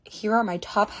here are my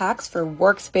top hacks for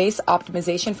workspace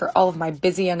optimization for all of my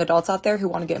busy young adults out there who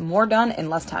want to get more done in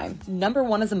less time. Number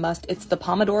one is a must. It's the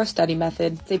Pomodoro study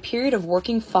method. It's a period of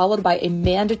working followed by a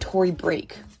mandatory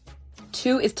break.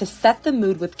 2 is to set the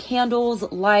mood with candles,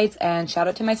 lights, and shout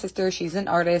out to my sister. She's an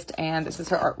artist and this is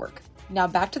her artwork. Now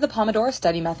back to the Pomodoro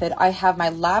study method. I have my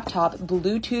laptop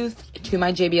Bluetooth to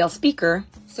my JBL speaker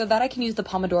so that I can use the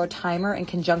Pomodoro timer in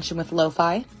conjunction with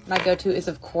lo-fi. My go-to is,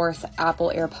 of course,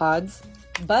 Apple AirPods.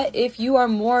 But if you are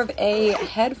more of a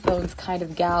headphones kind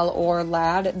of gal or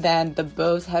lad, then the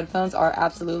Bose headphones are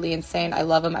absolutely insane. I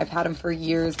love them. I've had them for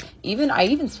years. I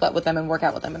even sweat with them and work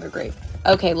out with them, and they're great.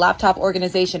 Okay, laptop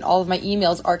organization. All of my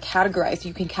emails are categorized.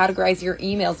 You can categorize your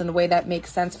emails in a way that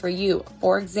makes sense for you.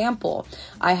 For example,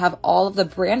 I have all of the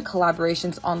brand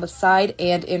collaborations on the side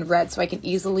and in red so I can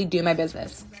easily do my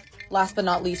business. Last but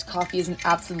not least, coffee is an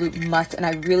absolute must, and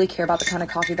I really care about the kind of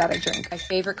coffee that I drink. My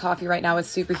favorite coffee right now is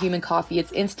Superhuman coffee.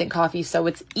 It's instant coffee, so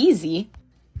it's easy.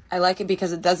 I like it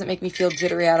because it doesn't make me feel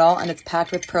jittery at all, and it's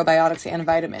packed with probiotics and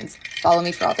vitamins. Follow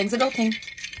me for all things adulting.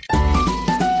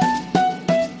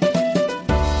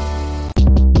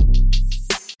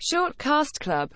 Short Cast Club